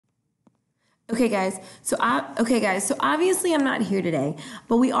Okay guys, so obviously I'm not here today,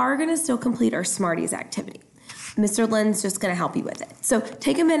 but we are going to still complete our Smarties activity. Mr. Lynn's just going to help you with it. So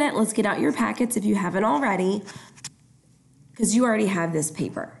take a minute, let's get out your packets if you haven't already, because you already have this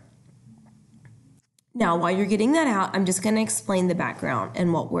paper. Now, while you're getting that out, I'm just going to explain the background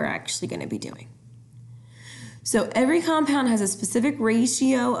and what we're actually going to be doing. So every compound has a specific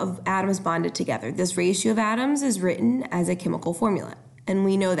ratio of atoms bonded together. This ratio of atoms is written as a chemical formula. And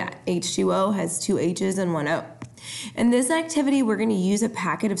we know that H2O has 2 H's and 1 O. In this activity, we're going to use a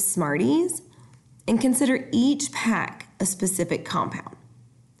packet of Smarties and consider each pack a specific compound.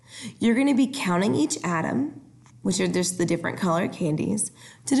 You're going to be counting each atom, which are just the different colored candies,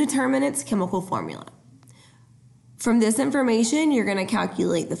 to determine its chemical formula. From this information, you're going to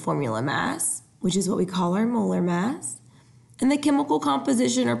calculate the formula mass, which is what we call our molar mass, and the chemical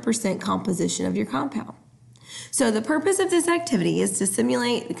composition or percent composition of your compound. So the purpose of this activity is to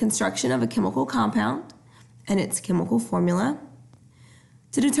simulate the construction of a chemical compound and its chemical formula,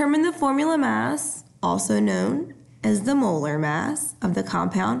 to determine the formula mass, also known as the molar mass of the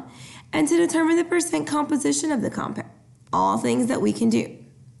compound, and to determine the percent composition of the compound, all things that we can do.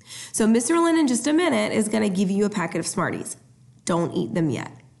 So Mr. Lynn in just a minute is going to give you a packet of Smarties. Don't eat them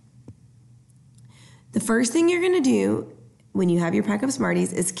yet. The first thing you're going to do when you have your pack of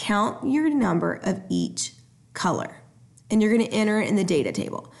Smarties is count your number of each color, and you're going to enter it in the data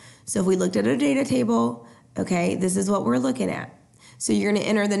table. So if we looked at a data table, okay, this is what we're looking at. So you're going to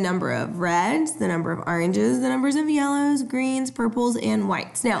enter the number of reds, the number of oranges, the numbers of yellows, greens, purples, and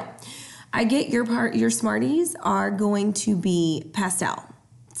whites. Now, I get your Smarties are going to be pastel.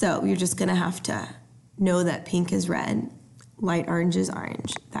 So you're just going to have to know that pink is red, light orange is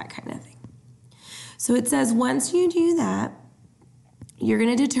orange, that kind of thing. So it says once you do that, you're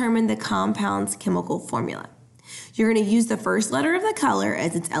going to determine the compound's chemical formula. You're going to use the first letter of the color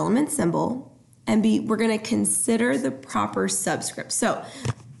as its element symbol, and we're going to consider the proper subscript. So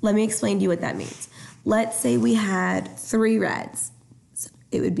let me explain to you what that means. Let's say we had 3 reds. So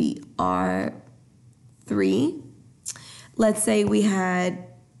it would be R3. Let's say we had,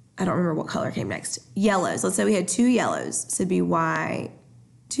 I don't remember what color came next, yellows. Let's say we had 2 yellows, so it'd be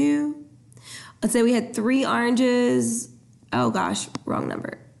Y2. Let's say we had 3 oranges. Oh gosh, wrong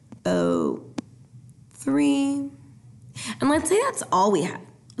number. O3. And let's say that's all we had.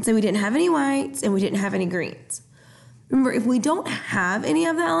 Let's say we didn't have any whites and we didn't have any greens. Remember, if we don't have any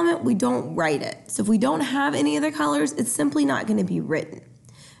of the element, we don't write it. So if we don't have any of the colors, it's simply not going to be written.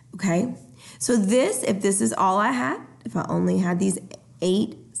 Okay? So if this is all I had, if I only had these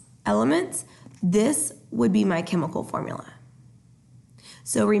 8 elements, this would be my chemical formula.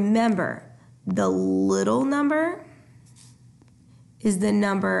 So remember, the little number is the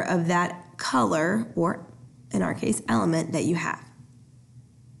number of that color, or in our case, element that you have.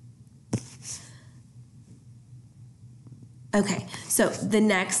 Okay, so the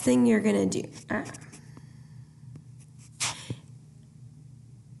next thing you're gonna do,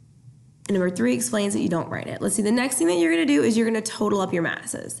 number 3 explains that you don't write it. Let's see, the next thing that you're gonna do is you're gonna total up your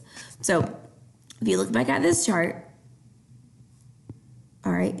masses. So if you look back at this chart,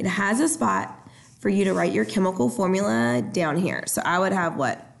 all right, it has a spot for you to write your chemical formula down here. So I would have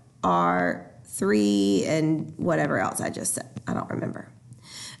what? R3 and whatever else I just said. I don't remember.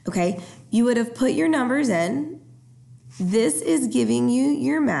 Okay, you would have put your numbers in. This is giving you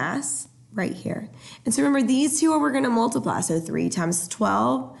your mass right here. And so remember, these two we're going to multiply. So 3 times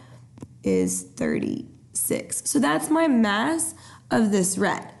 12 is 36. So that's my mass of this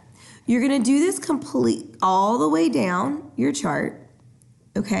red. You're going to do this complete all the way down your chart,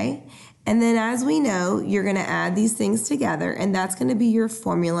 okay? And then as we know, you're going to add these things together, and that's going to be your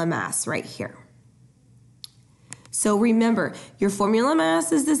formula mass right here. So remember, your formula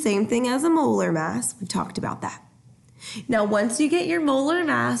mass is the same thing as a molar mass. We talked about that. Now, once you get your molar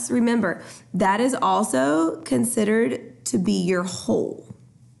mass, remember, that is also considered to be your whole.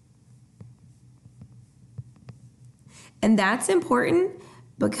 And that's important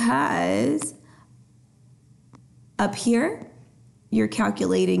because up here, you're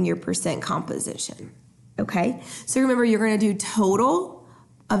calculating your percent composition, okay? So remember, you're going to do total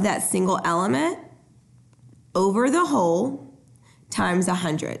of that single element over the whole times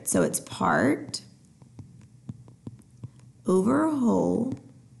 100. So it's part over whole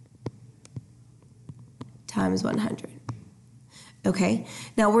times 100. Okay,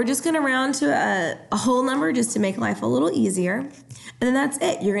 now we're just going to round to a whole number just to make life a little easier. And then that's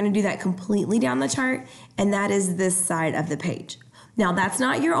it. You're going to do that completely down the chart, and that is this side of the page. Now, that's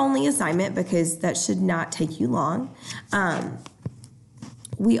not your only assignment because that should not take you long.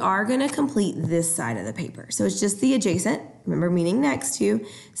 We are going to complete this side of the paper. So it's just the adjacent, remember, meaning next to,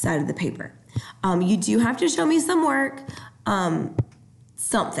 side of the paper. You do have to show me some work,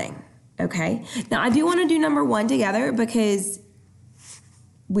 something, okay? Now, I do want to do number 1 together because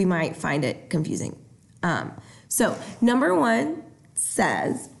we might find it confusing. So number 1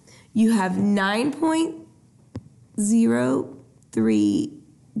 says you have 9.03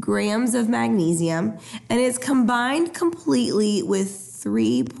 grams of magnesium, and it's combined completely with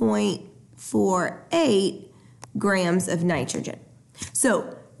 3.48 grams of nitrogen.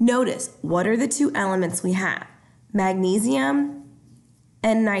 So notice, what are the 2 elements we have? Magnesium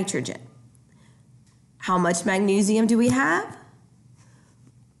and nitrogen. How much magnesium do we have?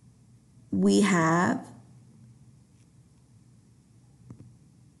 We have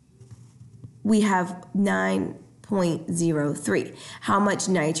 9.03. How much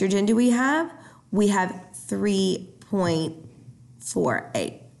nitrogen do we have? We have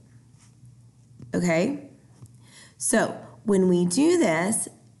 3.48. Okay? So when we do this,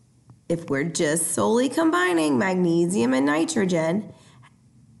 if we're just solely combining magnesium and nitrogen,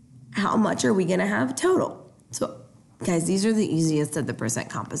 how much are we going to have total? So guys, these are the easiest of the percent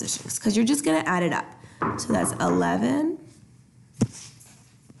compositions because you're just going to add it up. So that's 11.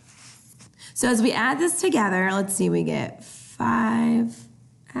 So as we add this together, let's see, we get 5,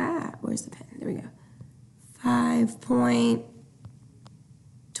 where's the pen? There we go.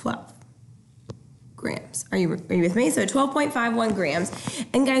 5.12 grams. Are you with me? So 12.51 grams.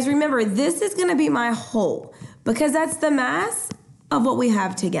 And guys, remember, this is gonna be my whole because that's the mass of what we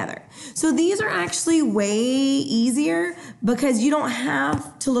have together. So these are actually way easier because you don't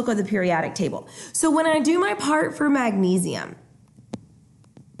have to look at the periodic table. So when I do my part for magnesium,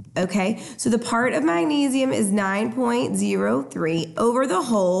 okay, so the part of magnesium is 9.03 over the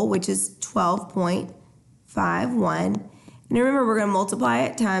whole, which is 12.51. And remember, we're going to multiply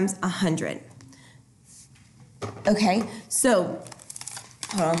it times 100. Okay, so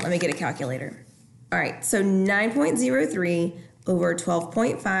hold on, let me get a calculator. All right, so 9.03 over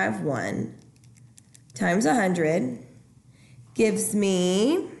 12.51 times 100 gives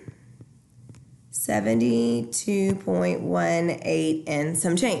me 72.18 and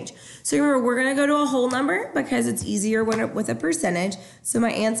some change. So remember, we're going to go to a whole number because it's easier with a percentage. So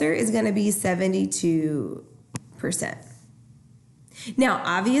my answer is going to be 72%. Now,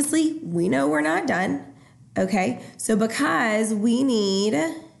 obviously, we know we're not done. Okay, so because we need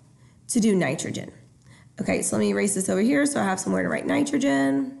to do nitrogen. Okay, so let me erase this over here so I have somewhere to write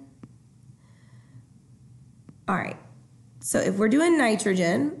nitrogen. All right, so if we're doing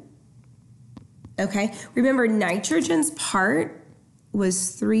nitrogen, okay, remember nitrogen's part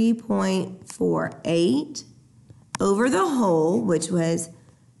was 3.48 over the whole, which was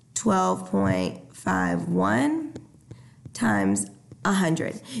 12.51 times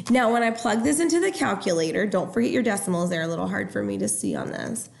 100. Now, when I plug this into the calculator, don't forget your decimals. They're a little hard for me to see on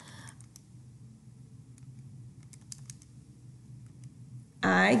this.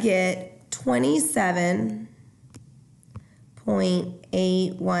 I get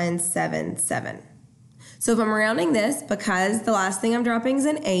 27.8177. So if I'm rounding this, because the last thing I'm dropping is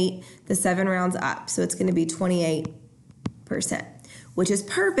an 8, the 7 rounds up. So it's going to be 28%, which is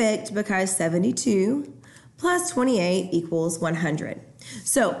perfect because 72 plus 28 equals 100.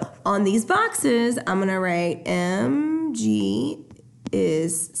 So on these boxes, I'm going to write Mg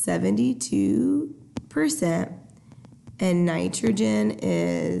is 72% and nitrogen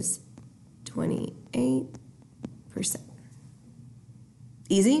is 28%.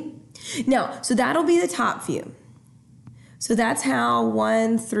 Easy? Now, so that'll be the top view. So that's how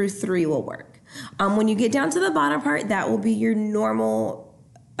 1 through 3 will work. When you get down to the bottom part, that will be your normal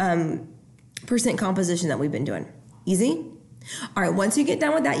percent composition that we've been doing. Easy? All right, once you get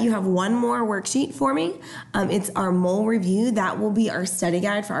done with that, you have one more worksheet for me. It's our mole review. That will be our study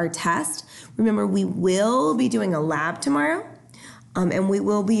guide for our test. Remember, we will be doing a lab tomorrow, and we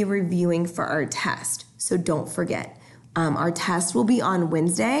will be reviewing for our test. So don't forget, our test will be on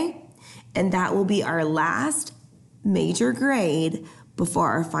Wednesday, and that will be our last major grade before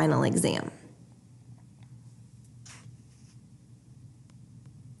our final exam.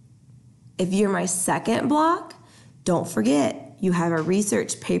 If you're my second block, don't forget, you have a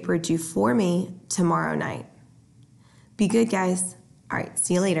research paper due for me tomorrow night. Be good, guys. All right,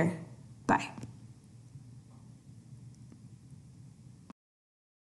 see you later. Bye.